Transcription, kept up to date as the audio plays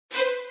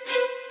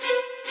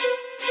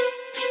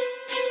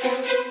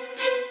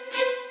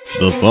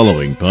The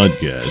following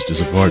podcast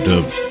is a part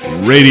of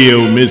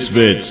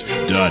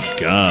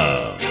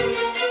RadioMisfits.com.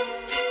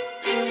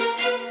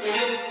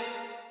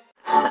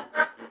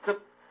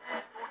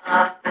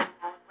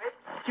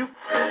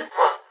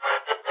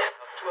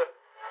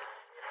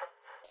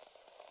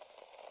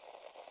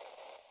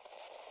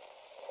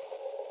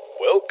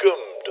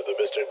 Welcome to the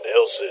Mr.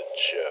 Nailsin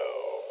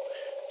Show.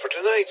 For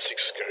tonight's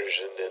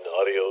excursion in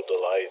audio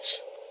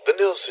delights, the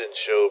Nailsin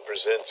Show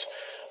presents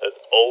an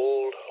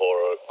old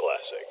horror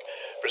classic.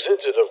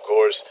 Presented, of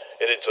course,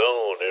 in its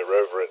own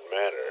irreverent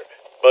manner,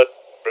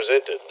 but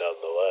presented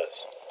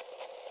nonetheless.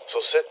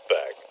 So sit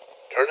back,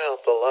 turn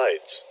out the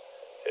lights,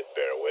 and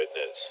bear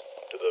witness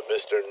to the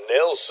Mr.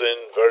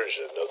 Nailsin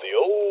version of the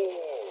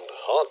old,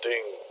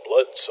 haunting,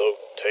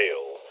 blood-soaked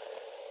tale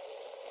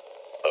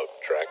of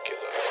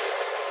Dracula.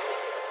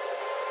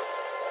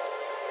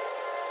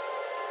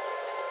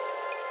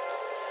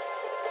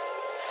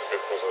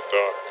 It was a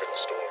dark and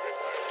stormy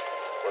night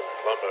when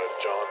plumber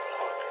John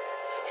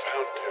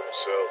found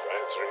himself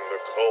answering the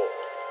call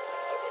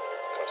of a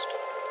new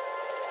customer.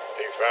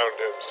 He found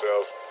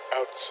himself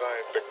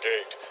outside the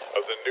gate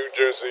of the New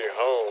Jersey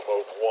home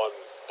of one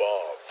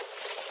Bob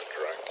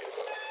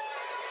Dracula.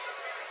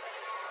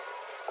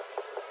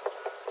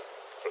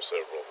 For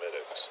several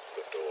minutes,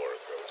 the door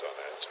goes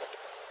unanswered,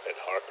 and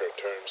Harker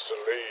turns to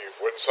leave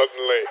when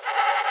suddenly...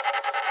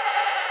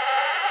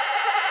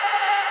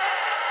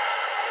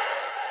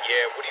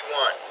 Yeah, what do you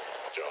want?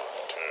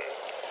 John turned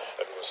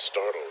and was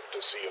startled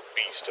to see a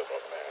beast of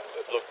a man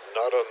that looked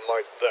not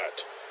unlike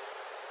that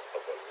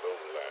of a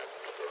lowland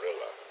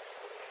gorilla.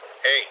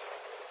 Hey,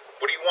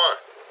 what do you want?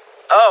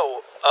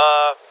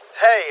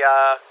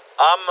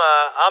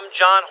 I'm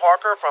John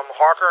Harker from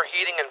Harker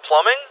Heating and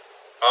Plumbing.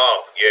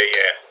 Oh,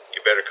 yeah.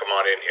 You better come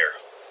on in here.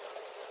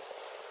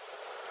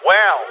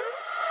 Wow,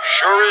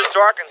 sure is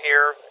dark in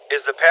here.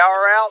 Is the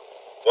power out?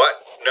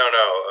 What? No,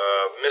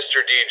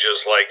 Mr. D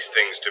just likes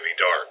things to be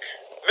dark.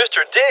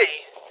 Mr. D?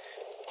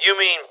 You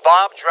mean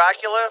Bob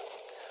Dracula?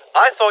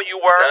 I thought you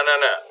were...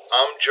 No.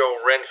 I'm Joe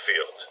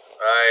Renfield.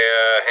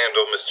 I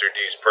handle Mr.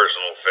 D's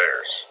personal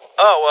affairs.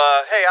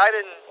 Hey, I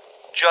didn't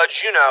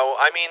judge, you know.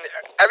 I mean,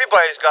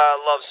 everybody's gotta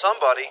love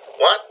somebody.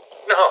 What?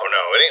 No,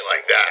 it ain't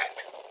like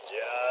that.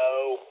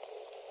 Joe,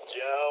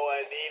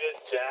 I need a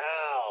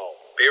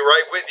towel. Be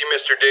right with you,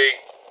 Mr. D.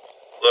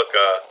 Look,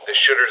 the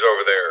shitter's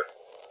over there.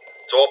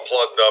 It's all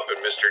plugged up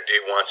and Mr. D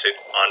wants it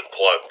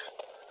unplugged.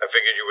 I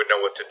figured you would know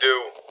what to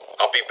do.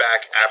 I'll be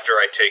back after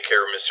I take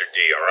care of Mr.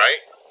 D,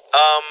 alright?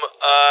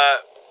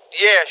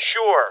 Yeah,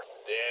 sure.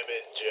 Damn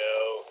it,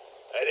 Joe.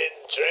 I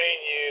didn't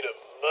train you to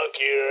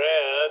monkey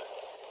around.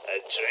 I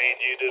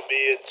trained you to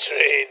be a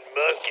trained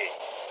monkey.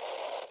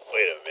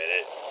 Wait a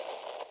minute.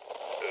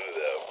 Who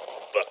the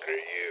fuck are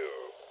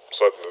you?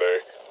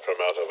 Suddenly, from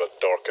out of a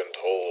darkened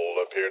hole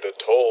appeared a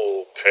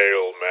tall,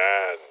 pale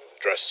man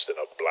dressed in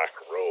a black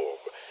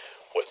robe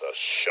with a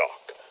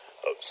shock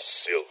of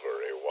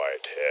silvery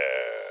white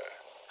hair.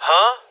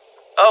 Huh?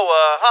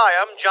 Hi,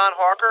 I'm John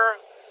Harker,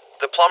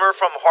 the plumber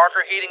from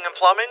Harker Heating and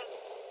Plumbing.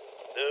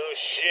 No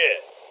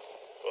shit.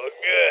 Well,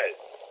 good.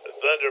 The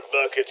thunder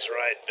bucket's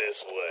right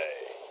this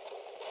way.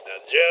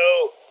 Now,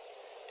 Joe,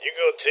 you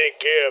go take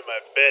care of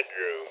my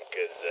bedroom,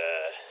 'cause,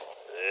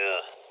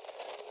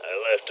 I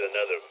left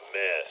another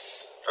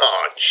mess.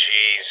 Aw,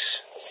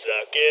 jeez.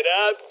 Suck it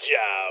up,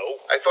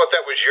 Joe. I thought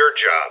that was your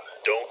job.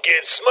 Don't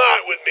get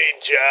smart with me,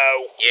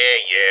 Joe.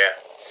 Yeah.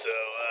 So,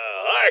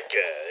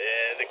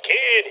 Harker, the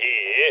can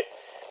here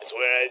is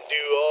where I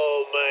do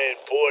all my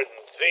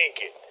important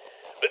thinking.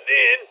 But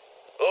then,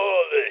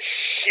 all the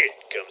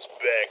shit comes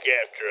back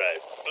after I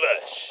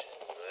flush.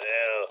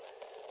 Well,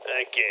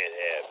 I can't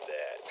have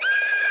that.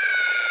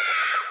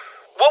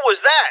 What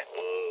was that?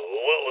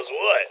 What was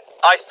what?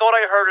 I thought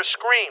I heard a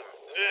scream.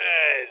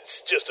 It's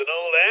just an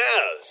old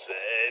house.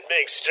 It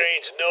makes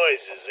strange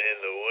noises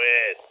in the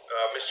wet.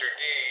 Mr.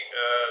 D,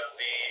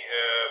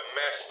 the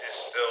mess is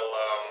still,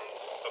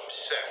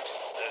 upset.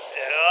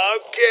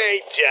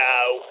 Okay,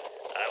 Joe.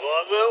 I'm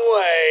on my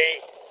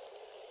way.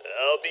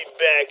 I'll be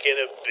back in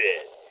a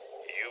bit.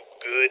 You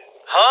good?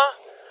 Huh?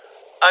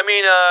 I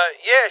mean,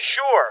 yeah,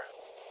 sure.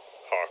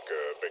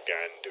 Harker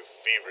began to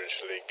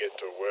feverishly get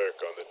to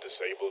work on the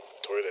disabled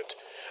toilet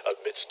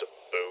amidst a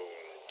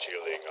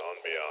bone-chilling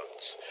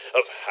ambiance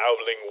of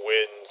howling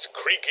winds,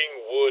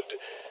 creaking wood,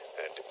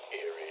 and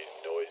eerie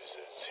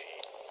noises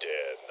he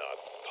dared not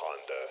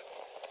ponder,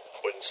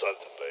 when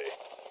suddenly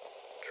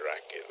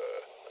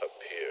Dracula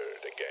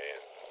appeared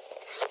again.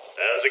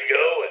 How's it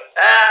going?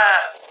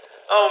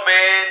 Oh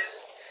man.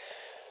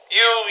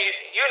 You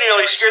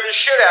nearly scared the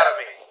shit out of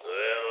me.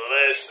 The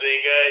last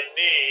thing I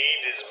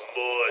need is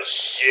more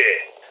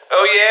shit.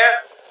 Oh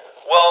yeah?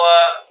 Well,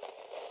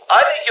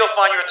 I think you'll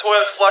find your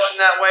toilet flushing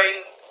that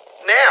way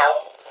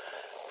now.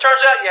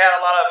 Turns out you had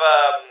a lot of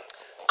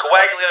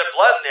coagulated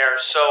blood in there,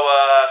 so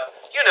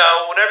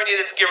whenever you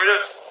needed to get rid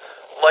of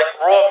like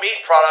raw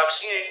meat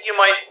products, you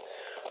might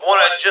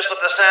want to just let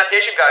the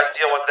sanitation guys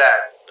deal with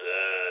that.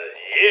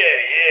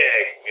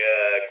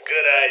 Yeah,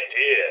 good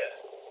idea.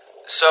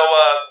 So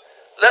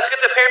let's get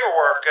the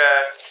paperwork.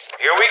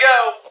 Here we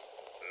go.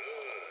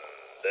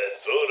 That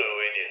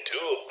photo in your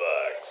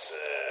toolbox,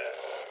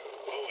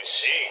 who's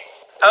she?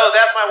 Oh,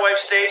 that's my wife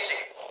Stacey,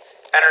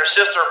 and her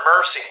sister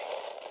Mercy.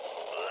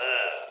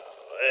 Wow,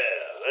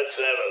 well, let's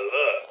have a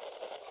look.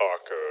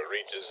 Harker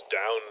reaches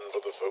down for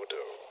the photo,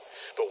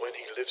 but when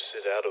he lifts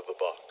it out of the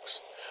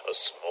box, a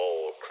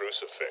small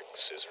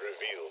crucifix is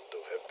revealed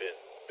to have been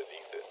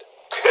beneath it.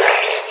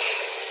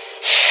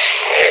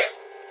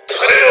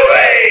 Put it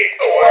away!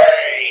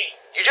 Away!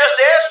 You just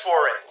asked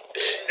for it.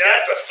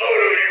 Not the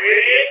photo, you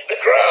idiot! The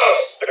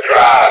cross! The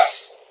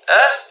cross!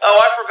 Oh,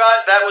 I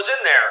forgot that was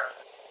in there.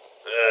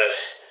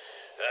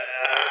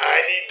 I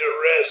need to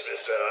rest,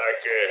 Mr.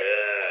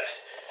 Harker.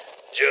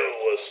 Joe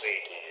will see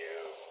to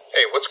you.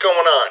 Hey, what's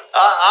going on?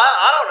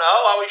 I don't know.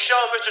 I was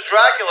showing Mr.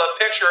 Dracula a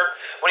picture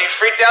when he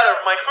freaked out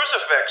over my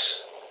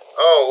crucifix.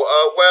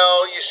 Oh,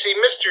 well, you see,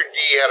 Mr. D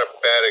had a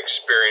bad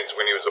experience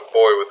when he was a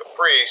boy with a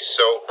priest,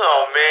 so...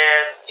 Oh,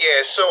 man.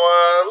 Yeah, so,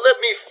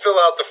 let me fill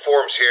out the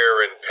forms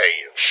here and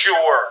pay you.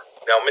 Sure.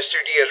 Now, Mr.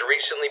 D has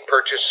recently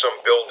purchased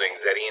some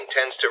buildings that he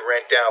intends to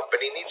rent out,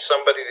 but he needs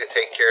somebody to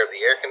take care of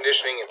the air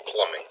conditioning and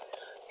plumbing.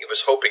 He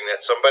was hoping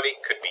that somebody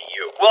could be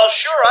you. Well,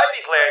 sure, I'd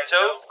be glad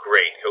to.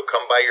 Great. He'll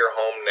come by your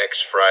home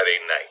next Friday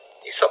night.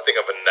 He's something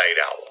of a night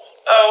owl.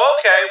 Oh,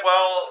 okay.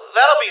 Well,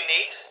 that'll be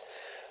neat.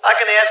 I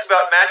can ask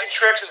about magic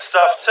tricks and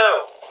stuff,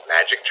 too.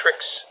 Magic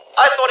tricks?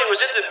 I thought he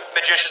was into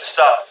magician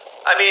stuff.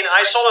 I mean,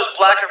 I saw those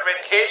black and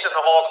red capes in the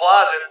hall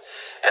closet.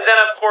 And then,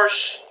 of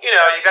course, you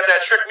got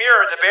that trick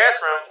mirror in the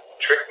bathroom.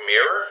 Trick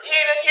mirror?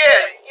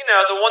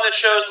 Yeah, the one that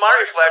shows my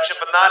reflection,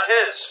 but not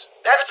his.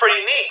 That's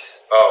pretty neat.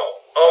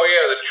 Oh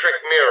yeah, the trick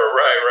mirror,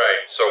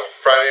 right. So,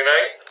 Friday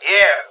night?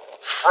 Yeah,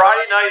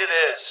 Friday night it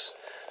is.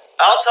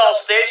 I'll tell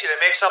Stacey to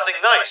make something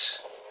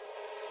nice.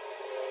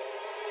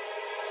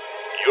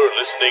 You're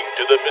listening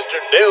to the Mr.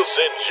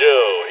 Nailsin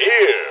Show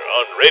here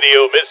on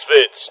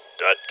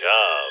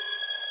RadioMisfits.com.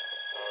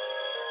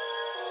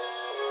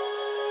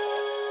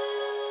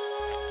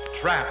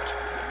 Trapped!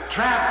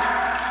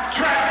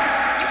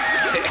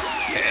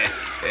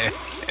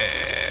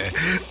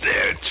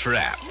 They're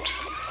trapped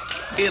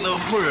in a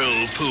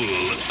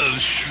whirlpool of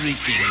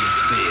shrieking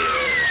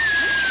fear.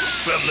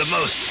 From the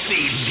most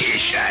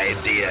fiendish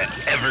idea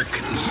ever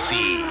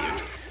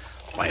conceived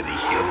by the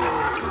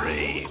human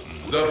brain.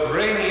 The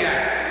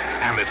Brainiac!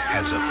 And it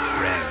has a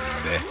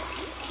friend.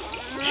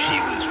 She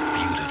was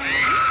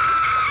beautiful,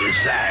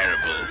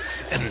 desirable,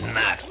 and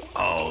not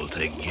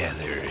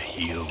altogether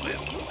human.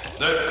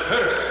 The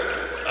curse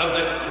of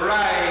the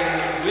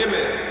crying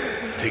women!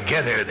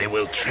 Together they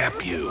will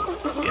trap you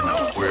in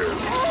a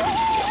whirlpool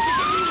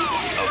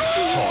of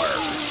horror.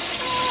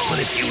 But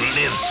if you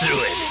live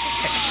through it,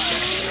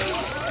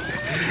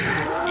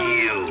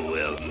 you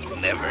will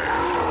never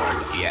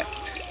forget.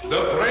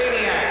 The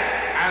Brainiac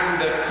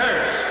and the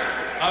curse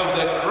of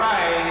the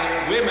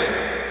crying women!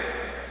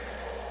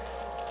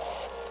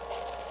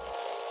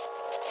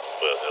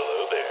 Well,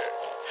 hello there.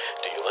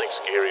 Do you like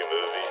scary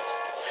movies,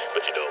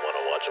 but you don't want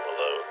to watch them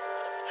alone?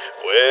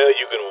 Well,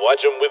 you can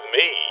watch them with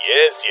me.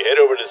 Yes, you head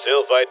over to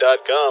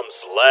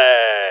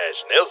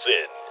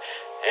sellfy.com/Nailsin,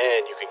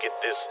 and you can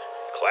get this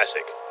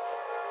classic,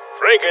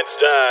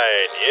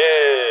 Frankenstein.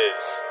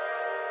 Yes.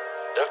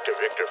 Dr.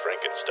 Victor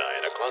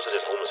Frankenstein, a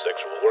closeted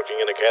homosexual working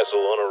in a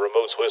castle on a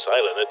remote Swiss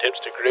island, attempts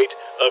to create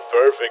a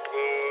perfect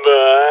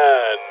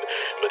man.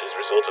 But his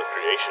resultant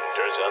creation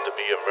turns out to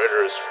be a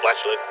murderous,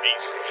 flatulent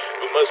beast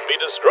who must be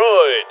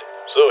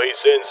destroyed. So he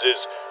sends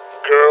his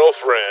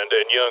girlfriend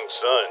and young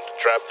son to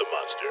trap the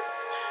monster.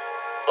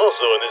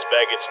 Also in this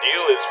baggage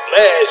deal is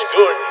Flash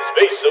Gordon,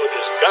 Space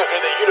Soldiers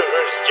Conquer the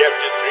Universe,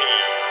 Chapter 3.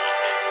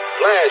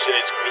 Flash and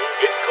his crew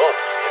get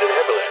caught in an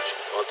avalanche,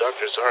 while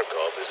Dr.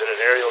 Zarkov is in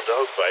an aerial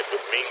dogfight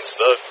with Ming's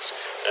thugs.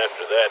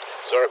 After that,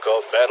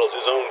 Zarkov battles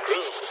his own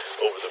crew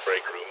over the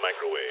break room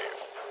microwave.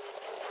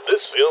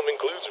 This film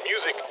includes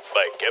music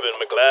by Kevin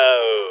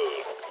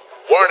MacLeod.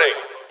 Warning!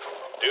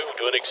 Due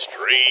to an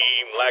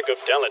extreme lack of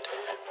talent,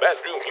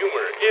 bathroom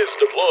humor is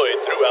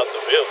deployed throughout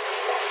the film.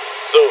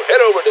 So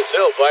head over to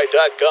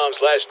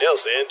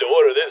sellfy.com/Nailsin to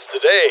order this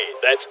today.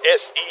 That's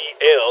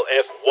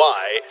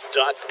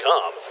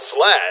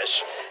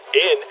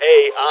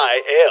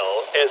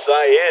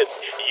SELFY.com/NAILSIN.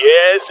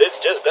 Yes, it's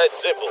just that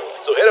simple.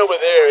 So head over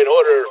there and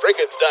order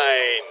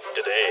Frankenstein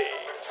today.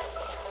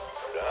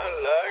 I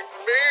like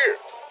beer.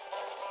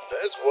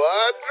 That's why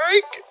I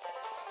drink it.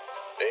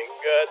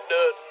 Ain't got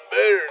nothing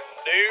better to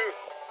do.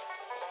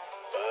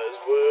 Might as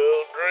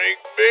well drink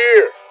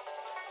beer.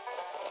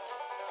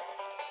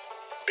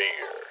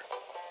 Beer.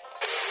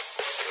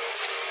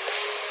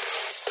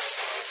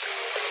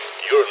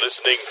 You're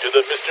listening to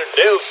the Mr.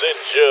 Nailsin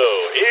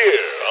Show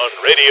here on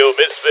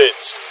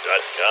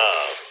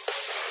RadioMisfits.com.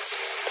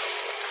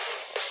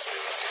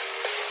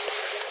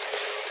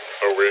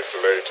 A week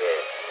later,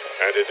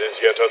 and it is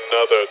yet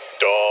another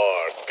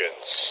dark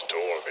and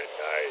stormy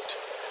night.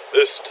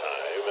 This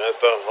time at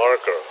the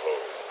Harker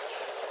home,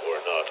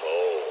 where not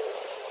all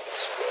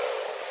is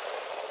well.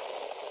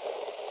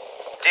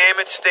 Damn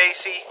it,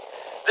 Stacey.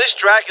 This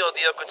Dracula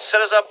deal could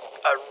set us up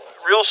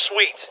real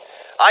sweet.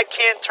 I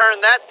can't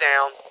turn that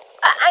down.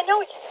 I know,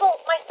 it's just, well,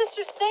 my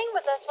sister's staying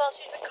with us while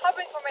she's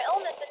recovering from her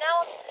illness, and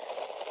now I'm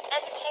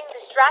entertaining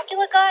this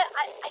Dracula guy.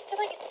 I feel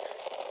like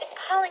it's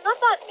piling up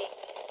on me.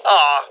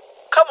 Aw,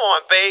 come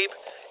on, babe.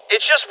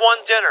 It's just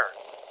one dinner.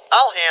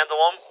 I'll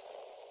handle him.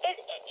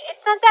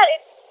 It's not that.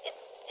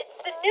 It's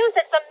the news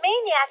that some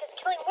maniac is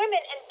killing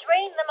women and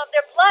draining them of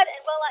their blood.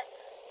 And well,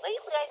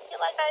 lately I feel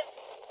like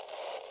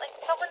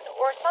someone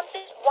or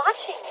something's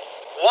watching me.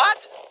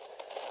 What?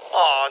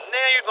 Aw,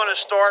 now you're gonna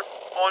start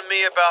on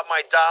me about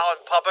my doll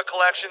and puppet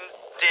collection?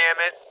 Damn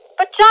it.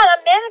 But John,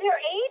 a man of your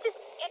age,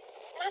 it's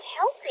not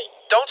healthy.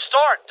 Don't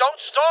start.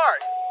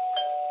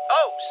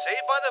 Oh,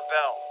 saved by the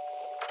bell.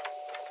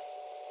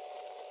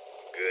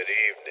 Good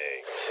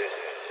evening.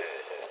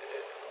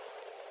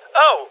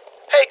 Oh,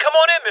 hey, come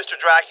on in, Mr.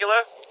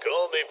 Dracula.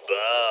 Call me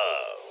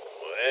Bob.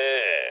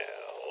 Well,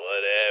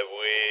 what have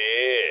we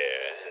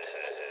here?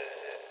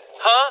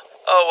 Huh?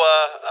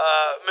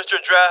 Oh, Mr.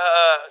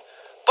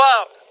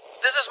 Bob,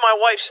 this is my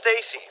wife,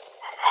 Stacey.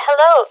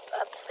 Hello,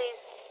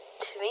 pleased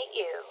to meet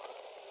you.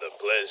 The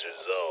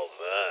pleasure's all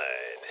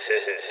mine.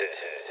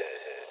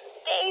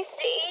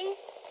 Stacey?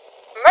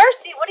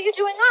 Mercy, what are you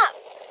doing up?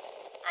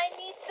 I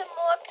need some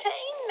more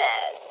pain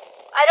meds.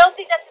 I don't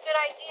think that's a good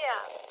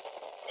idea.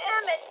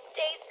 Damn it,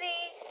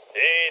 Stacey.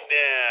 Hey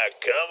now,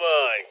 come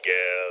on,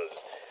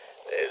 girls.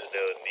 There's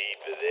no need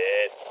for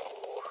that.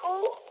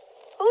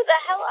 Who the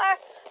hell are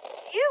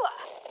you?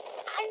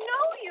 I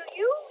know you.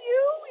 You.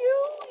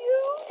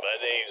 My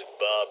name's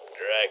Bob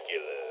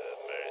Dracula,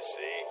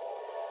 Mercy.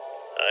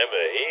 I'm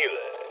a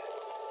healer.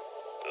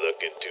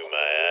 Look into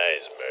my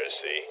eyes,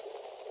 Mercy.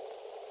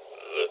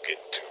 Look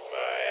into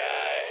my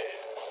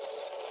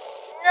eyes.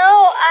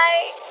 No,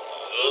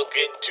 Look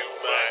into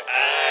my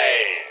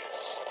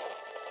eyes.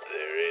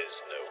 There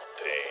is no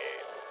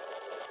pain.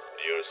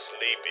 You're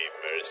sleepy,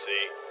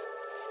 Mercy.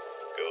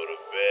 Go to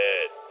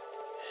bed.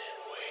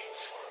 And wait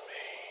for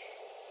me.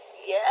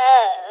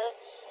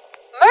 Yes.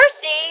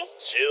 Mercy?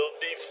 She'll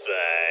be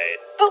fine.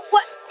 But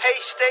what? Hey,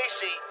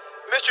 Stacey,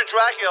 Mr.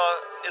 Dracula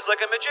is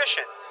like a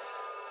magician.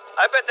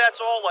 I bet that's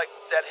all like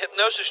that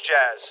hypnosis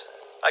jazz.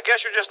 I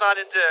guess you're just not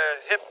into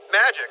hip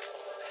magic.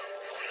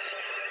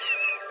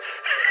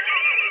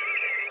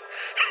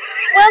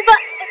 Well,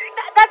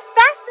 that's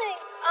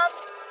fascinating.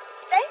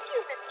 Thank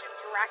you, Mr.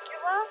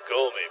 Dracula.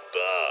 Call me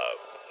Bob.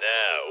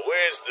 Now,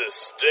 where's the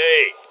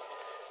steak?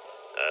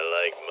 I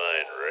like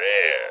mine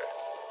rare.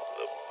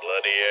 The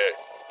bloodier,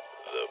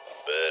 the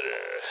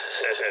better.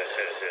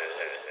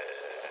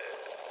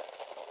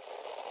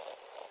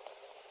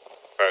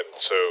 And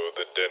so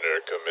the dinner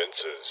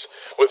commences,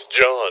 with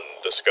John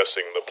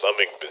discussing the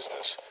plumbing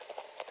business,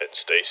 and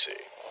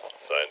Stacey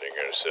finding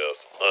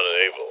herself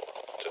unable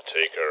to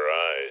take her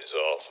eyes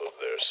off of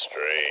their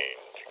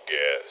strange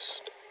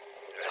guest.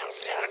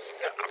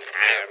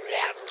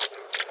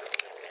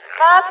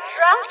 Bob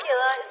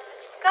Dracula is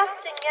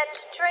disgusting yet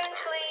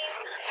strangely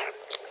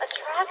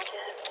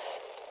attractive.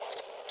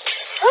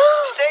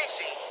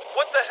 Stacey,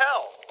 what the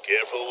hell?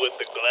 Careful with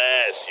the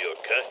glass, you'll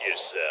cut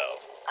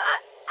yourself.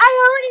 I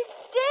already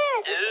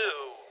did.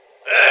 Ew.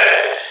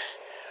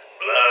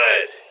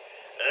 Blood!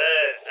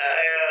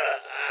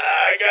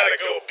 I gotta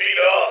go beat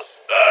off.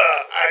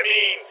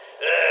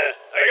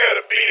 I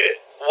gotta beat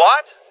it.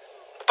 What?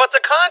 But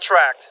the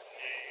contract.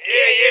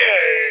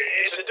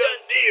 Yeah, it's a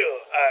done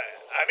deal.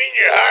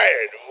 You're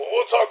hired.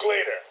 We'll talk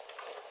later.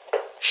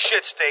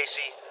 Shit,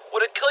 Stacey.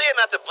 Would it kill you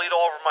not to bleed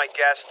all over my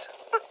guest?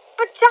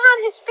 But John,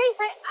 his face,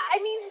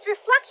 his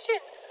reflection.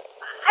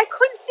 I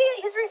couldn't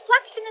see his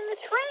reflection in the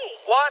tray.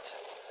 What?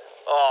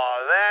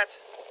 Aw, that.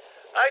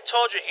 I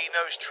told you he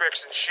knows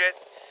tricks and shit.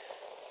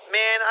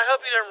 Man, I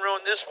hope you didn't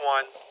ruin this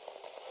one.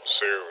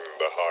 Soon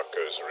the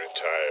Hawkers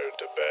retired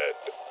to bed,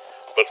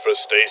 but for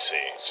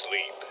Stacey,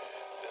 sleep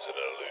is an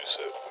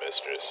elusive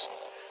mistress.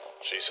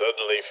 She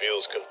suddenly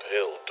feels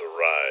compelled to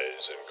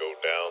rise and go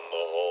down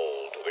the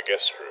hall to the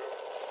guest room,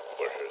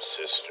 where her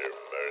sister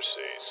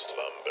Mercy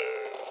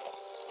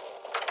slumbers.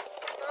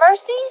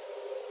 Mercy?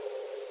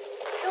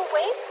 You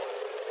awake?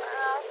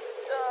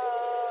 Master.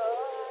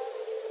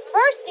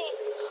 Mercy!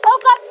 Oh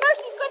God,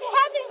 Mercy, good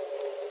heavens!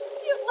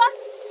 You've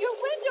left your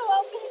window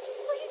open. It's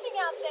freezing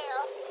out there.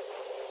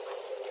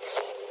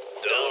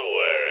 Don't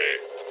worry,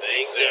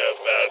 things are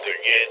about to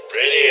get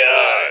pretty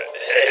hard.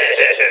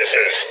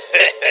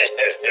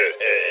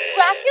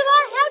 Dracula,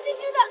 how did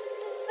you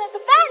the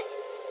bat?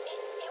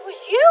 It was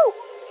you.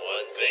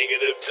 One thing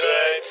at a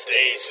time,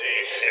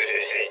 Stacey.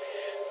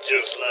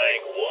 Just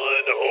like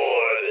one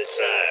whore at a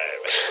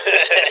time.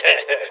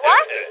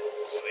 What?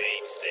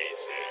 Sleep,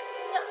 Stacey.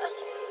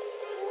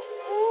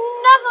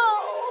 No.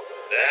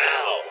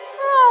 Now.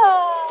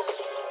 Oh,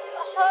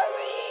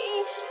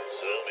 hurry.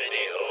 So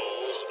many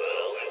holes, but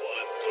only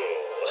one full.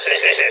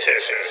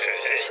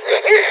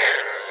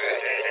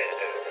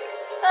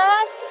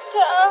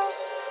 Master.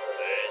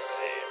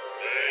 Mercy,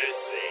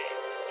 mercy.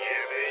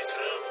 Give me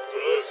some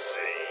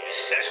pussy.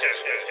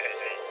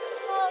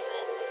 Come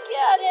and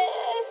get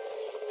it.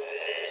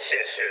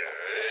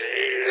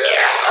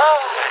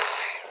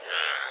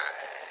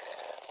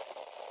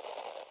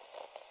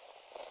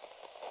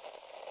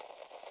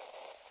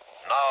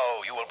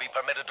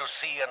 permitted to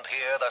see and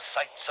hear the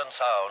sights and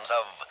sounds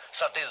of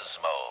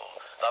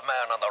Sadismo, the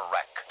man on the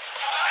rack.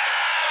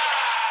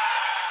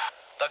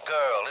 The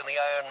girl in the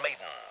Iron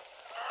Maiden.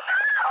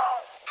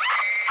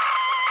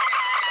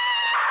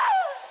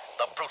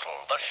 The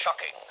brutal, the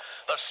shocking,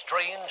 the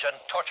strange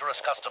and torturous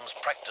customs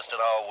practiced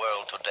in our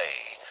world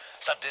today.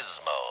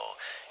 Sadismo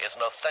is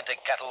an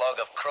authentic catalog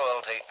of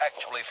cruelty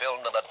actually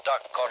filmed in the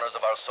dark corners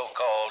of our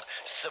so-called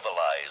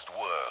civilized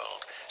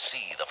world.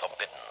 See the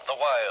forbidden, the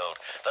wild,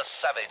 the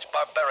savage,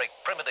 barbaric,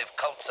 primitive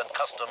cults and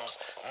customs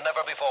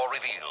never before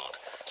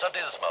revealed.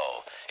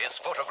 Sadismo is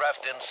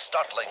photographed in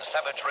startling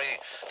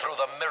savagery through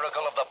the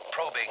miracle of the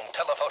probing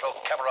telephoto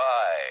camera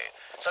eye.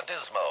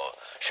 Sadismo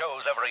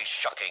shows every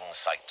shocking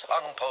sight,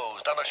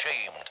 unposed,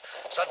 unashamed.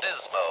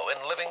 Sadismo, in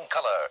living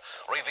color,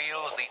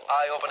 reveals the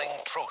eye-opening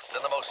truth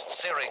in the most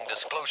searing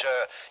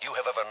disclosure you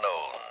have ever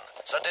known.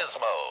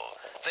 Sadismo,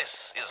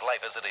 this is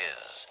life as it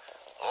is.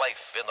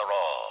 Life in the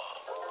raw.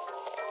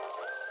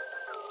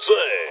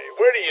 Say,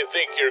 where do you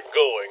think you're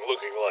going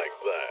looking like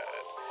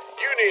that?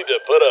 You need to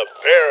put a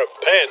pair of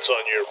pants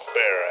on your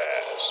bare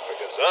ass,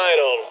 because I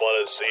don't want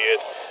to see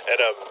it,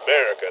 and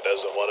America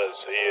doesn't want to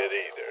see it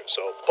either.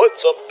 So put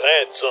some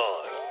pants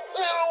on. I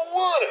don't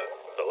want to.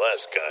 The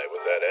last guy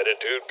with that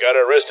attitude got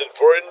arrested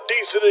for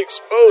indecent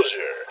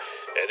exposure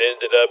and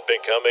ended up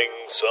becoming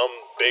some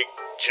big,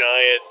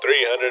 giant,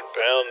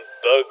 300-pound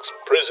thug's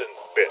prison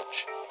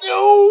bitch.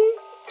 No!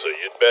 So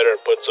you'd better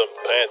put some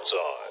pants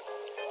on.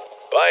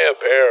 Buy a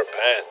pair of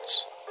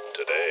pants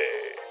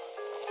today.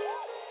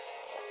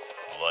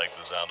 Like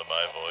the sound of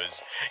my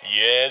voice?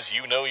 Yes,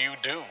 you know you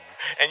do.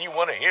 And you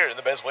want to hear it in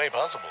the best way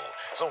possible.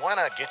 So why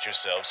not get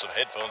yourself some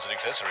headphones and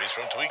accessories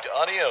from Tweaked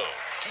Audio?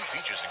 Key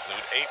features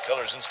include 8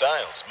 colors and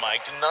styles,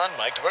 mic'd and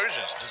non-mic'd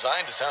versions,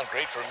 designed to sound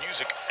great for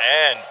music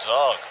and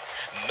talk.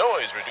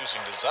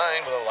 Noise-reducing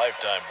design with a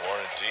lifetime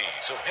warranty.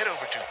 So head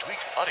over to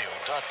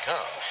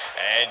tweakedaudio.com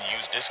and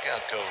use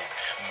discount code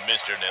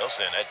Mr.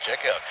 Nailsin at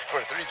checkout for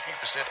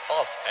 33%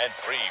 off and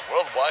free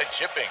worldwide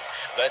shipping.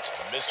 That's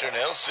Mr.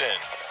 Nailsin.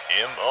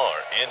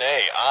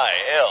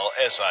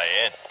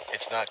 MRNAILSIN.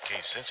 It's not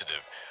case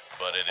sensitive,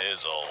 but it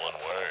is all one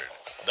word.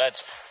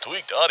 That's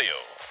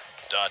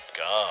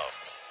tweakedaudio.com.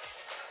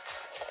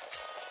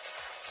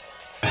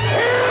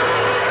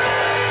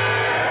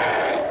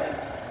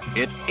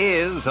 It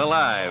is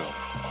alive.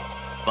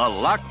 The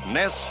Loch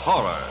Ness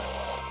Horror.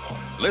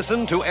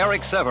 Listen to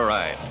Eric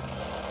Severide.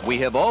 We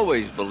have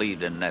always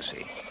believed in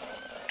Nessie.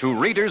 To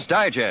Reader's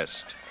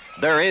Digest.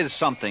 There is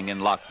something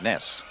in Loch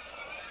Ness.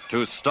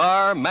 To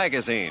Star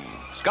Magazine.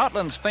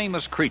 Scotland's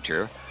famous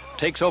creature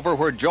takes over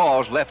where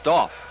Jaws left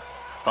off.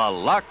 The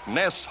Loch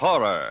Ness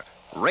Horror.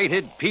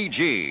 Rated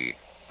PG.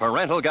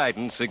 Parental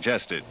guidance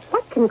suggested.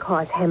 What can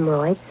cause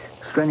hemorrhoids?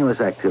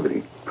 Strenuous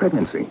activity,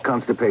 pregnancy,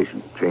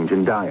 constipation, change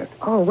in diet.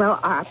 Oh, well,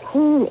 are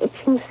pain,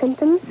 itching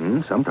symptoms?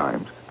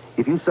 Sometimes.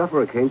 If you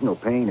suffer occasional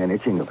pain and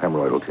itching of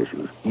hemorrhoidal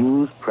tissues,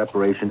 use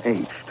Preparation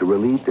H to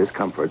relieve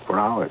discomfort for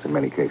hours in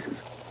many cases.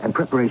 And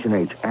Preparation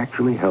H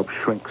actually helps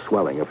shrink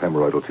swelling of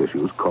hemorrhoidal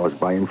tissues caused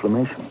by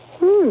inflammation.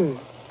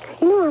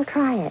 I'll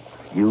try it.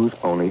 Use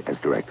only as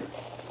directed.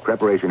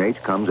 Preparation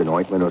H comes in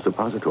ointment or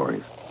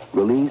suppositories.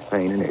 Relieves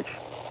pain and itch.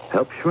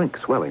 Helps shrink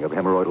swelling of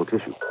hemorrhoidal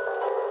tissue.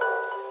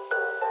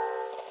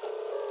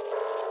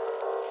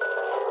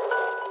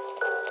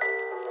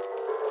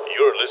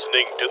 You're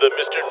listening to the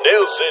Mr.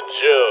 Nailsin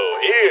Show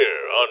here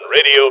on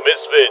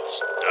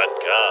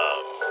RadioMisfits.com.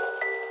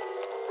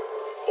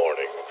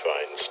 Morning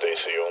finds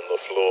Stacey on the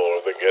floor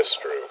of the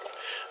guest room,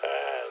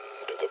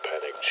 and to the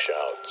panicked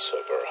shouts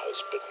of her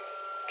husband,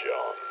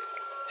 John.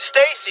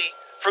 Stacey,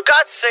 for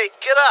God's sake,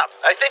 get up.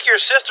 I think your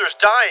sister's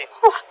dying.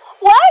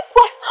 What?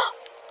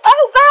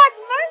 Oh, God,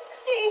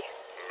 mercy.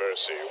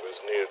 Mercy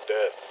was near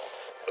death,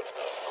 but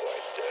not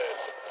quite dead.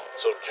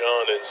 So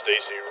John and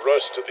Stacey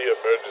rushed to the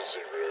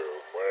emergency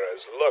room, where,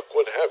 as luck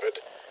would have it,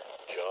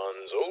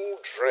 John's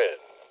old friend,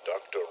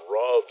 Dr.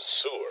 Rob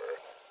Saul,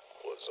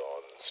 was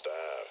on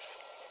staff.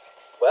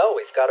 Well,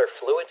 we've got her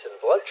fluids and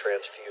blood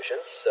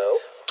transfusions,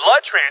 so...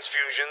 Blood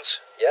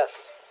transfusions?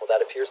 Yes. Well, that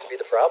appears to be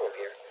the problem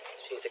here.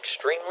 She's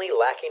extremely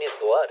lacking in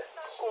blood.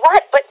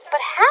 What? But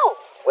how?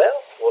 Well,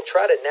 we'll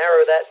try to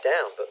narrow that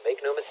down, but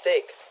make no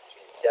mistake.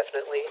 She's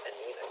definitely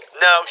anemic.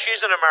 No,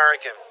 she's an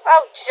American.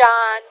 Oh,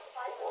 John.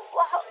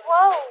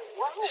 Whoa.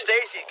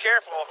 Stacey,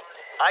 careful.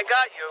 I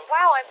got you.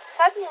 Wow, I'm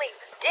suddenly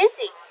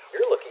dizzy.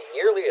 You're looking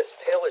nearly as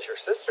pale as your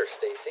sister,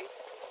 Stacey.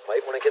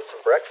 Might want to get some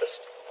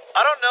breakfast.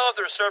 I don't know if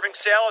they're serving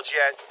salads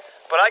yet,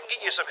 but I can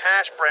get you some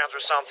hash browns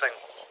or something.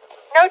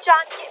 No,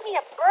 John, get me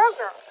a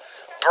burger.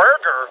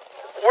 Burger?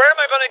 Where am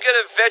I going to get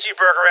a veggie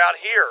burger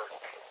out here?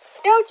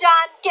 No,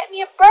 John, get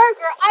me a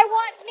burger. I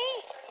want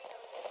meat.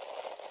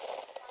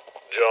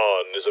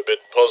 John is a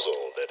bit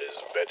puzzled at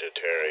his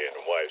vegetarian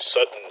wife's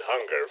sudden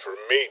hunger for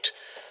meat,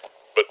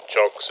 but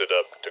chalks it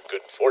up to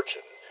good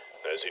fortune,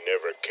 as he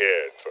never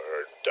cared for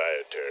her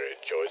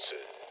dietary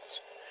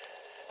choices.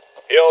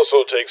 He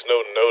also takes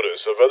no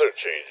notice of other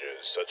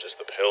changes, such as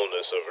the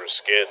paleness of her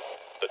skin,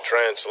 the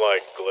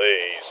trance-like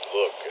glazed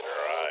look in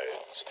her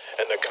eyes,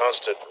 and the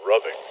constant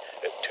rubbing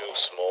and 2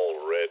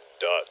 small red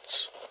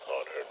dots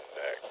on her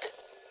neck.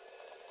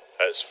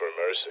 As for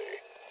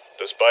Mercy,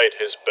 despite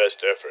his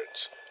best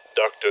efforts,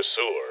 Dr.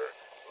 Sewer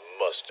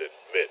must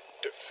admit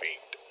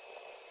defeat.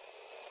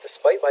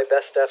 Despite my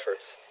best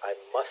efforts, I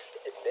must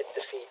admit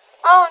defeat.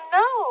 Oh,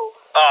 no.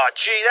 Oh,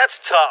 gee, that's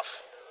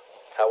tough.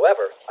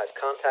 However, I've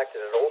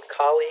contacted an old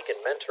colleague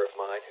and mentor of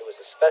mine who is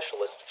a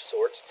specialist of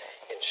sorts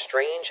in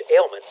strange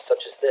ailments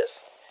such as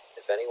this.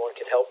 If anyone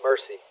can help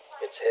Mercy,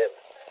 it's him,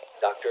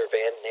 Dr.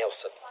 Van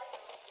Nailsin.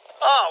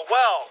 Oh,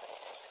 well,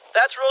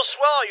 that's real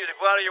swell of you to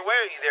go out of your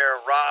way there,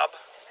 Rob.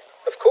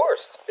 Of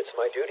course, it's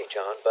my duty,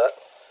 John, but,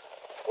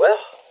 well,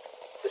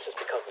 this has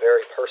become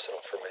very personal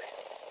for me.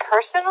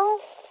 Personal?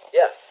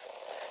 Yes.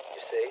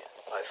 You see,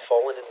 I've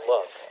fallen in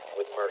love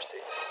with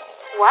Mercy.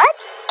 What?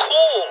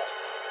 Cool.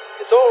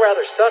 It's all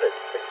rather sudden,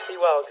 but you see,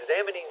 while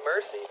examining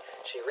Mercy,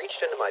 she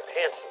reached into my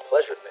pants and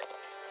pleasured me.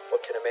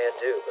 What can a man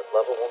do but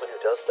love a woman who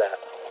does that?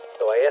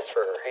 So I asked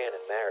for her hand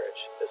in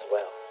marriage as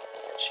well,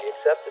 and she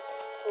accepted.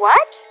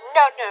 What?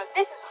 No,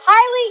 this is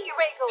highly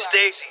irregular.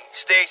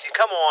 Stacey,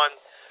 come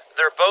on.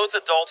 They're both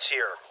adults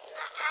here.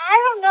 I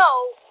don't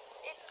know.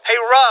 Hey,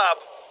 Rob,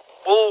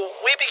 will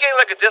we be getting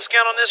like a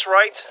discount on this,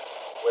 right?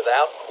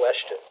 Without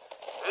question.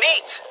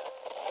 Neat.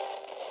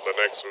 The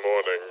next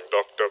morning,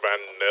 Dr.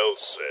 Van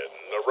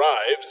Nailsin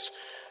arrives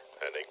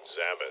and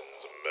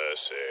examines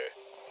Mercy.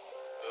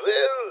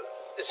 Well,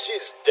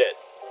 she's dead.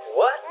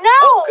 What? No!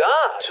 Oh,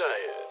 God!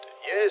 Tired.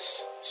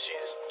 Yes,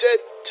 she's dead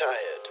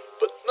tired.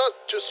 But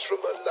not just from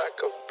a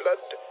lack of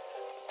blood,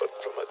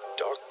 but from a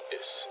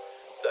darkness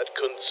that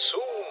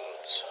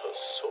consumes her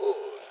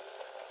soul.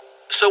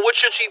 So what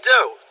should she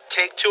do?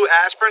 Take 2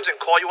 aspirins and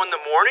call you in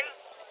the morning?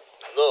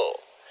 No,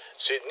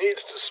 she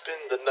needs to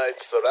spend the night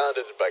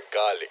surrounded by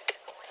garlic.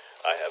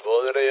 I have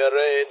already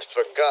arranged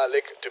for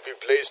garlic to be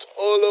placed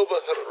all over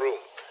her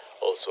room.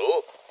 Also,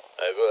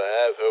 I will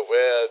have her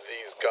wear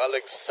these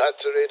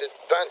garlic-saturated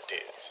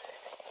panties.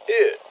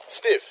 Here,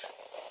 sniff.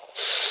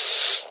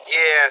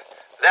 Yeah,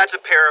 that's a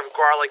pair of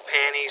garlic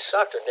panties.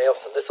 Dr.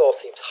 Nailsin, this all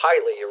seems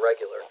highly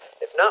irregular,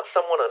 if not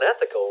somewhat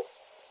unethical,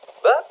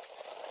 but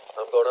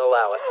I'm going to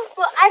allow it.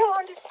 Well, I don't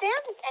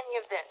understand any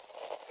of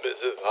this.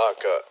 Mrs.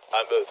 Harker,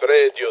 I'm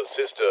afraid your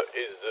sister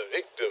is the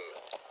victim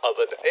of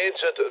an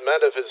ancient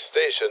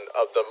manifestation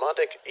of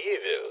demonic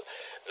evil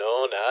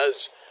known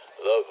as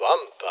the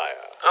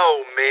vampire.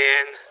 Oh,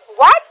 man.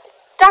 What?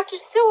 Dr.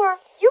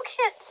 Sewer, you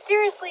can't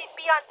seriously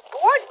be on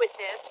board with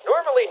this.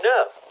 Normally,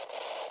 no,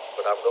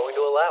 but I'm going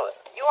to allow it.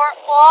 You are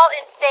all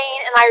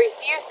insane, and I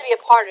refuse to be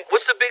a part of this.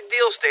 What's the big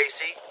deal,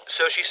 Stacey?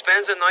 So she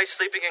spends the night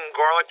sleeping in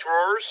garlic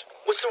drawers?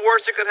 What's the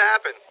worst that could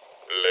happen?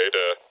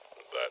 Later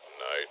that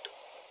night.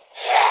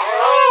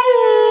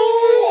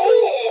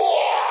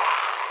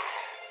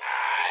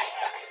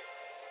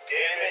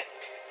 Damn it.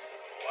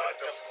 What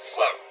the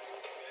fuck?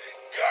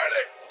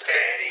 Garlic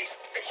panties?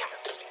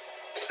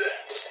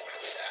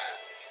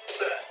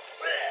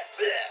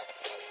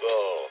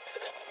 So,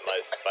 my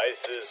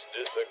spices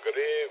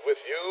disagree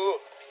with you?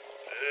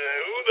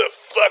 Who the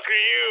fuck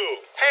are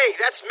you? Hey,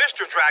 that's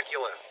Mr.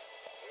 Dracula.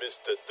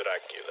 Mr.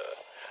 Dracula,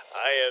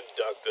 I am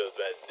Dr.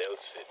 Van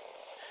Nailsin,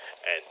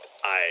 and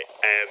I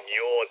am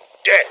your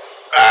death.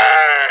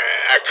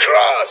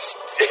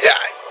 Across.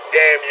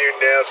 Damn you,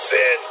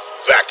 Nailsin.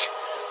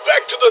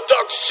 Back to the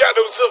dark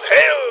shadows of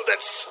hell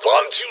that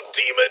spawned you,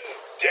 demon.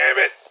 Damn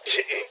it.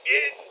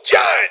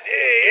 John,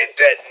 hit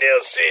that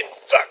Nailsin.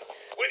 Fuck,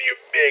 with your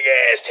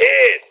big-ass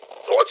head.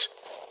 What?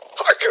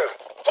 Harker,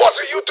 what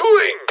are you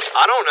doing?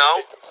 I don't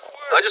know.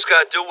 I just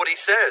gotta do what he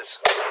says.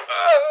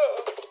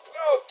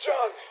 No,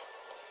 John.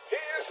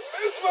 He is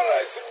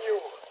mesmerizing you.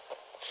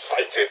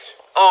 Fight it.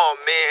 Oh,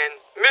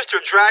 man.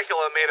 Mr.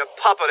 Dracula made a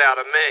puppet out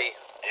of me.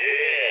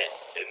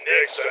 Yeah, and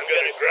next I'm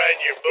gonna grind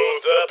you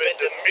both up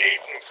into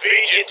meat and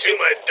feed you to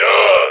my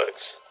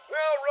dogs.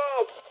 Now,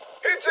 Rob,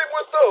 hit him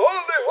with the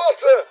holy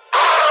water.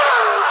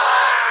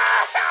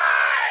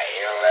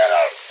 You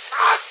little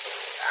fuck.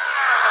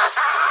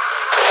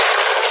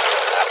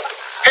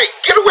 Hey,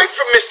 get away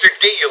from Mr.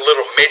 D, you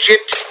little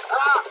midget.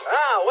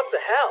 What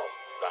the hell?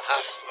 The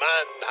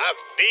half-man,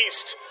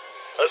 half-beast,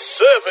 a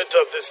servant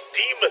of this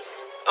demon.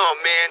 Oh,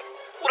 man.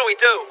 What do we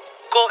do?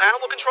 Call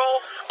animal control?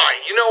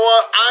 Alright, you know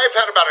what? I've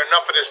had about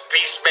enough of this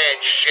beast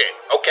man shit,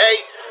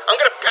 okay? I'm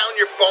gonna pound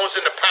your bones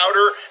into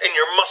powder and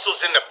your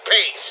muscles into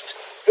paste.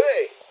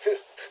 Hey,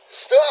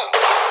 stop.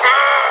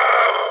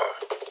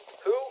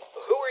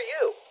 Who are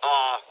you?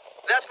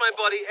 That's my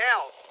buddy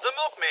Al, the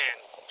milkman.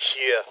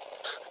 Yeah,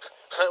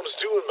 I was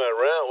doing my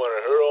round when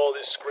I heard all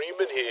this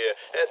screaming here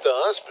at the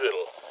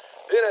hospital.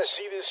 Then I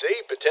see this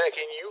ape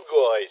attacking you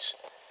guys.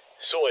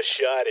 So I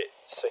shot it.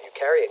 So you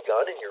carry a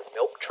gun in your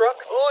milk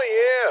truck? Oh,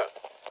 yeah.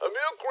 A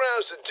milk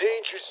round's a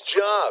dangerous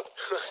job.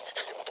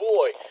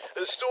 Boy,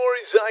 the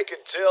stories I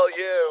could tell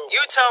you.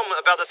 You tell him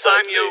about the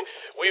time you...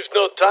 We've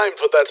no time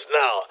for that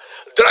now.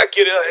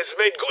 Dracula has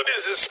made good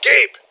his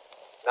escape.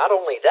 Not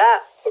only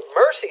that, but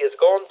Mercy is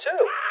gone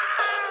too.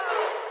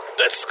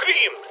 That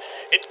scream,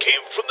 it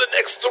came from the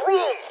next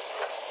room.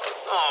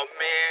 Oh,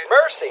 man.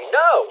 Mercy,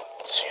 no!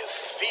 She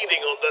is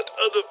feeding on that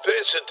other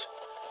patient.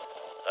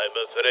 I'm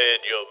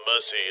afraid your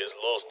mercy is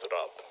lost,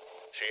 Rob.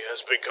 She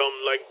has become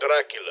like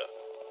Dracula,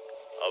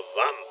 a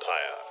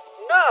vampire.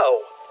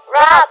 No!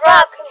 Rob,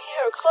 come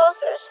here,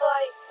 closer, so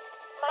I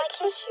might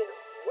kiss you.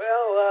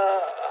 Well,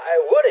 I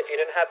would if you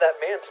didn't have that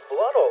man's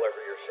blood all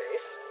over your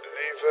face.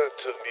 Leave her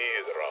to me,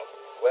 Rob.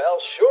 Well,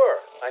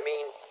 sure. I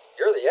mean,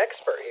 you're the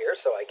expert here,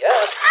 so I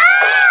guess.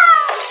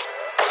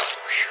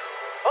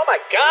 Oh my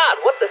God,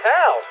 what the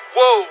hell?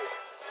 Whoa,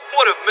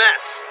 what a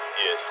mess.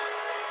 Yes,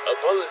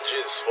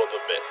 apologies for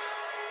the mess.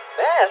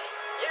 Mess?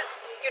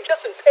 You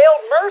just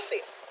impaled Mercy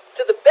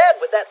to the bed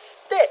with that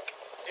stick.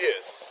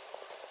 Yes.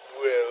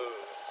 Well,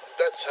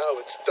 that's how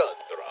it's done,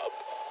 Rob.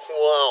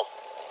 Wow.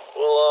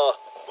 Well,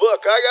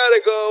 look, I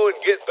gotta go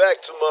and get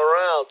back to my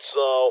route,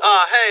 so...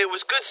 Hey, it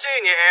was good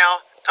seeing you,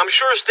 Al. I'm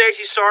sure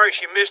Stacy's sorry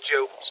she missed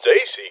you.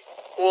 Stacy?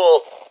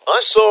 Well,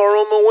 I saw her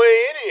on my way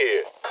in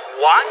here.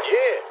 What?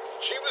 Yeah,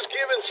 she was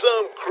giving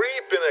some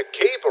creep in a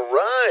cape a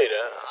ride.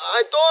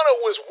 I thought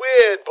it was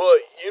weird, but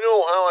you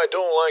know how I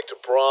don't like to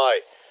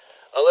pry.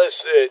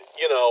 Unless it,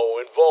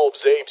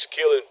 involves apes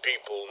killing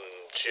people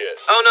and shit.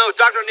 Oh no,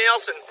 Dr.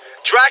 Nailsin,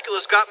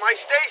 Dracula's got my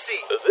Stacy.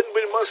 Then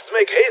we must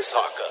make haste,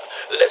 Harker,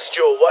 lest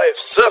your wife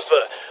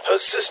suffer her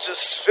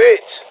sister's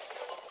fate.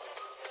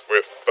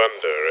 With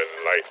thunder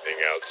and lightning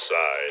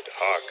outside,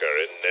 Harker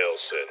and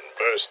Nailsin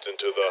burst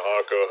into the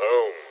Harker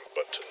home,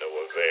 but to no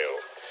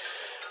avail,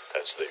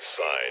 as they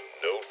find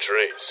no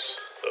trace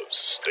of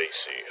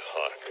Stacey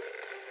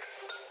Harker.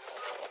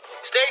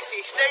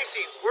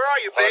 Stacy, where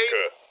are you,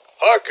 babe?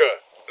 Harker,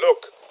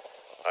 look.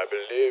 I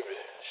believe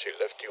she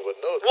left you a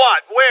note.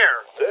 What?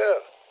 Where?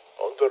 There,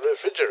 on the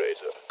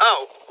refrigerator.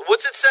 Oh,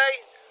 what's it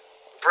say?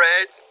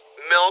 Bread,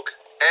 milk,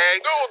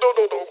 eggs? No,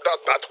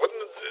 not that one.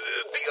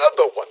 The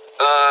other one.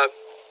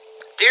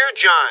 Dear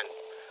John,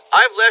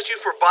 I've left you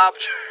for Bob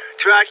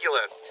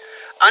Dracula.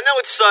 I know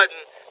it's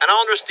sudden, and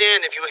I'll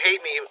understand if you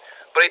hate me,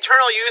 but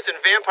eternal youth and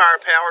vampire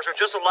powers are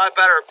just a lot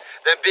better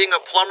than being a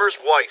plumber's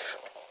wife.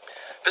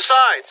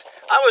 Besides,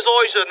 I was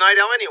always a night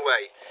owl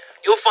anyway.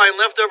 You'll find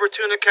leftover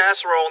tuna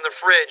casserole in the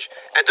fridge.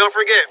 And don't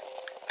forget,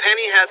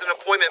 Penny has an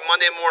appointment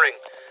Monday morning.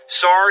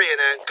 Sorry and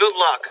good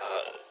luck.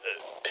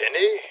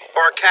 Penny?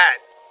 Or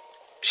Cat.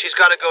 She's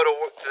got to go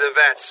to the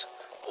vets.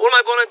 What am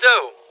I going to do?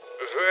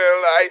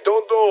 Well, I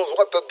don't know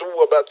what to do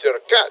about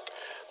your cat.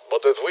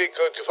 But if we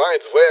could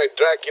find where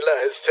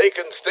Dracula has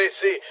taken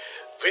Stacy,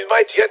 we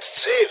might yet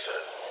save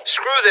her.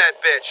 Screw that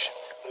bitch.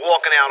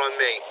 Walking out on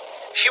me.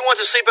 She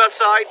wants to sleep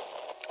outside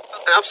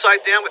and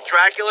upside down with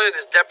Dracula in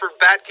his Deptford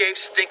Batcave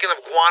stinking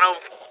of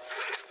guano.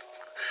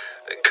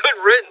 Good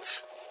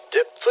riddance.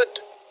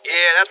 Deptford?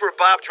 Yeah, that's where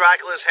Bob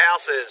Dracula's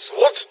house is.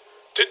 What?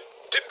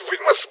 Did we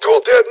must go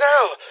there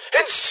now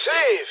and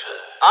save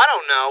her? I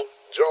don't know.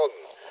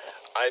 John,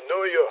 I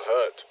know you're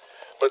hurt,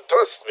 but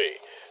trust me,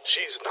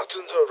 she's not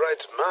in her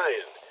right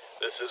mind.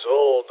 This is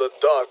all the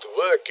dark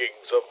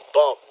workings of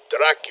Bob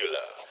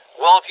Dracula.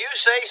 Well, if you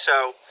say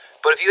so,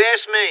 but if you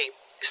ask me,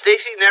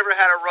 Stacy never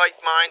had a right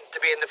mind to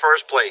be in the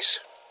first place.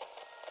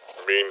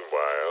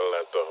 Meanwhile,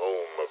 at the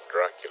home of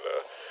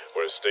Dracula,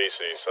 where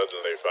Stacy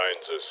suddenly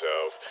finds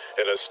herself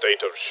in a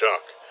state of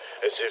shock,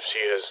 as if she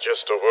has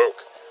just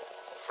awoke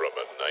from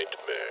a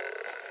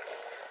nightmare.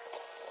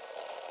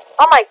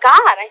 Oh my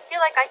God, I feel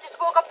like I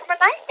just woke up from a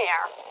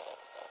nightmare.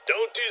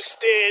 Don't you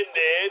stand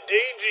there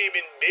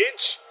daydreaming,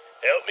 bitch.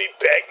 Help me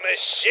pack my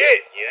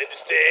shit, you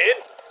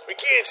understand? We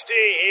can't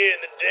stay here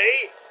in the day.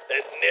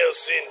 That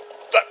Nailsin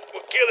fuck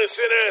will kill us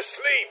in our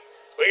sleep.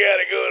 We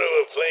gotta go to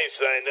a place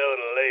I know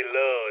to lay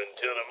low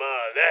until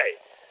tomorrow night,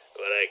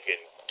 when I can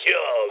kill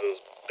all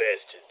those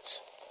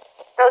bastards.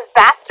 Those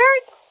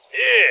bastards?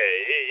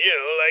 Yeah,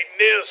 like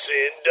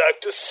Nailsin,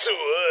 Dr. Sewer,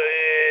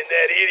 and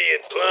that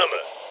idiot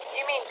plumber.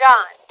 You mean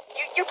John?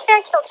 You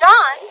can't kill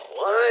John.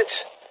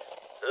 What?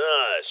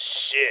 Ah,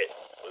 shit.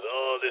 With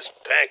all this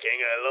packing,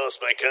 I lost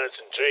my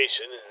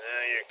concentration, and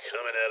now you're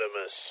coming out of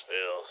my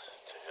spell.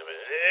 Damn it.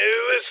 Hey,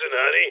 listen,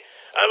 honey.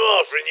 I'm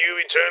offering you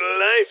eternal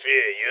life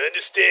here, you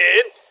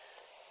understand?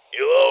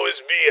 You'll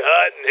always be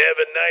hot and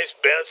have a nice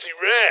bouncy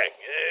rack.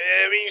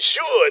 I mean,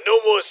 sure, no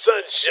more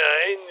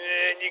sunshine,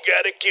 and you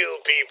gotta kill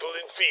people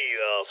and feed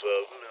off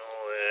of them.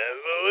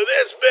 But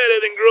that's better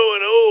than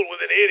growing old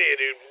with an idiot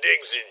who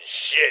digs in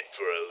shit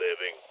for a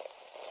living.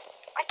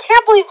 I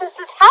can't believe this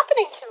is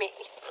happening to me.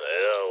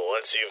 Well,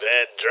 once you've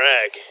had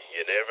Drac,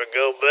 you never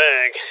go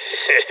back.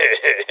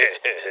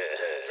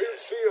 We'll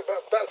see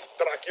about that,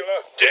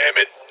 Dracula. Damn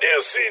it,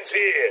 Nailsin's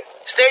here.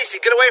 Stacy,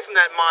 get away from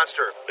that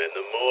monster. And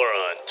the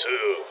moron,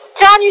 too.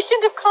 John, you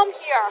shouldn't have come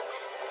here.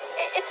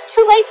 It's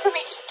too late for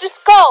me.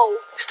 Just go.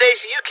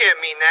 Stacy, you can't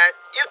mean that.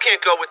 You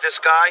can't go with this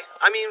guy.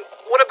 I mean,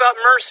 what about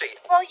Mercy?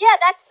 Well, yeah,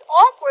 that's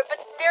awkward, but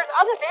there's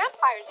other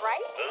vampires,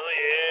 right? Oh,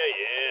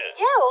 yeah.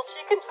 Yeah, well,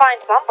 she can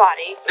find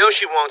somebody. No,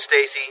 she won't,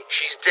 Stacy.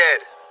 She's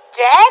dead.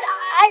 Dead?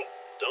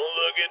 Don't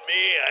look at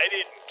me. I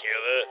didn't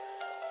kill her.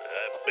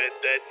 I bet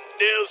that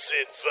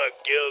Nailsin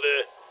fuck killed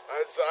her.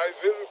 as I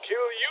will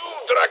kill you,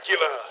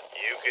 Dracula.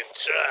 You can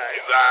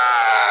try.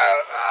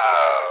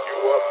 You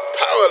were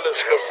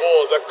powerless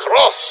before the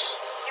cross.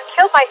 You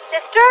killed my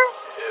sister?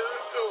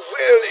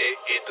 Well,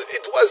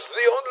 it was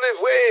the only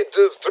way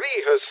to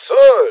free her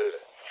soul.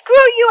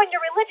 Screw you and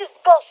your religious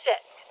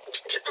bullshit.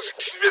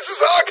 Mrs.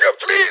 Harker,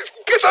 please,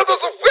 get out of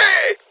the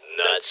way.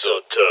 Not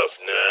so tough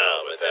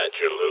now without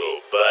your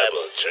little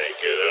Bible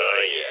trinket,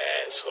 are you,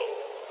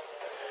 asshole?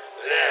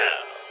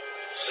 Now,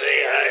 say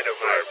hi to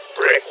my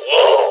brick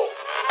wall.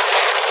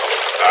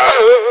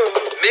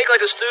 Make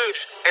like a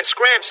stooge and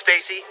scram,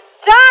 Stacey.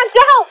 John,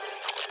 don't!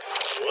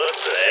 What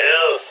the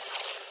hell?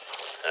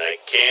 I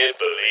can't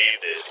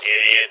believe this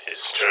idiot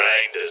is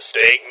trying to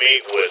stake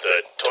me with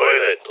a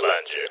toilet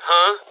plunger.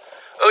 Huh?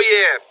 Oh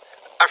yeah,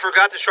 I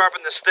forgot to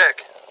sharpen the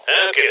stick.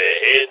 How can a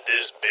head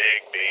this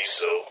big be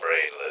so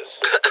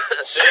brainless?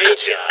 Say,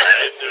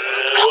 John,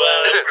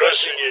 while I'm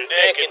crushing your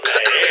neck in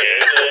my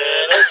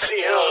hand, let's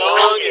see how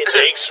long it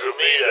takes for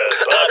me to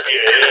pop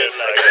your head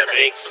like a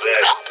big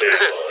flat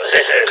pickle.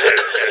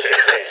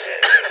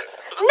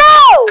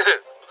 No!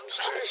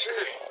 Stacey,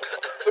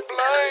 the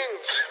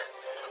blinds.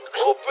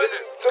 Open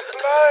the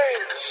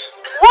blinds.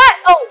 What?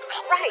 Oh,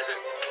 right.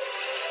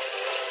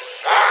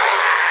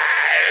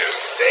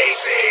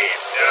 Stacey,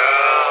 no.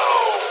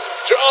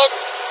 John,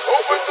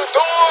 open the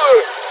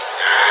door.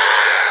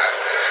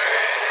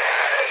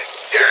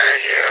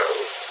 Darn you.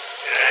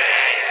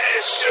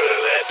 I should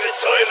have left the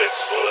toilets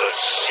full of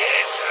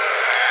shit.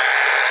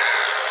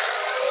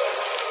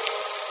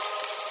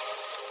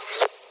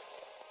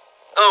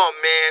 Oh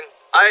man,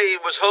 I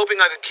was hoping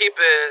I could keep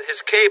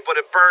his cape, but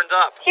it burned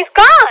up. He's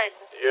gone.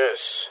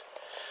 Yes.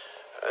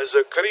 As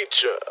a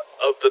creature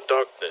of the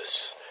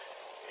darkness,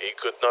 he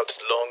could not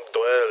long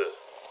dwell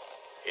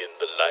in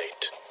the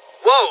light.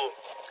 Whoa,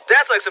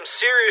 that's like some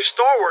serious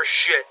Star Wars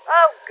shit.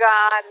 Oh,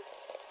 God.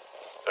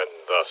 And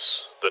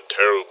thus the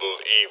terrible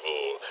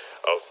evil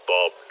of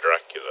Bob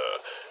Dracula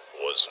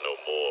was no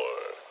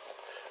more.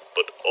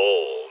 But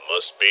all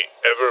must be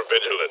ever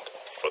vigilant,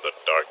 for the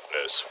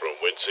darkness from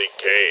whence he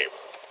came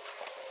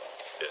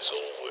is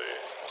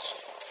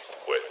always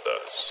with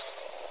us.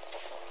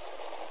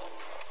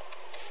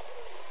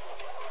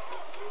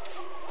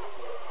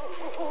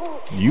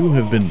 You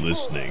have been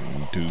listening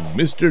to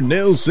Mr.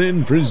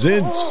 Nailsin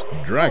Presents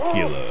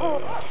Dracula,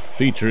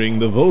 featuring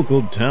the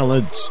vocal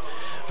talents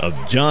of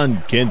John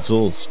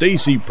Kensil,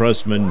 Stacey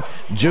Prussman,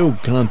 Joe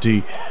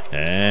Conte,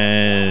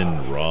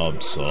 and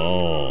Rob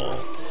Saul.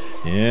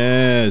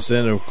 Yes,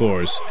 and of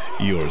course,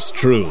 yours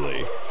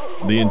truly.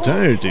 The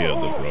entirety of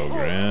the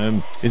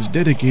program is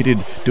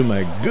dedicated to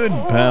my good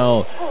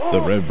pal, the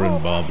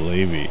Reverend Bob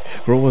Levy,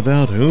 for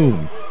without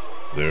whom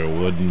there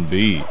wouldn't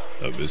be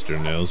a Mr.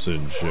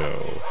 Nailsin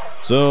show.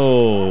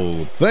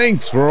 So,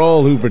 thanks for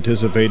all who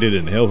participated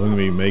in helping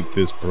me make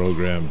this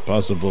program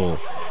possible,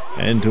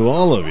 and to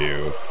all of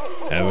you,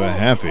 have a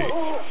happy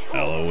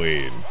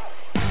Halloween.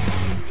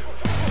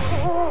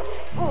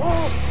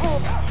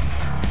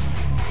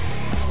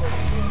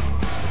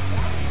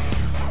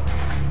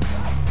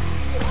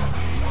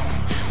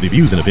 The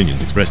views and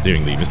opinions expressed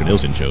during the Mr.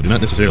 Nailsin Show do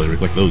not necessarily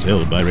reflect those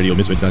held by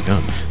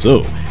RadioMisfits.com.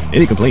 So,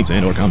 any complaints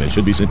and or comments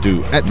should be sent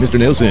to @Mr.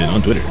 Nailsin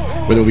on Twitter,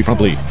 where they will be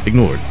promptly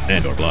ignored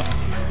and or blocked.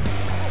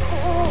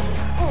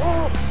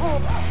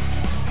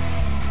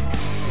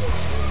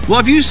 Well,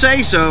 if you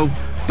say so,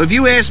 but if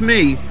you ask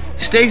me,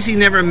 Stacey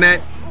never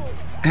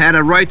had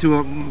a right to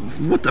a...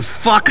 What the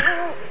fuck?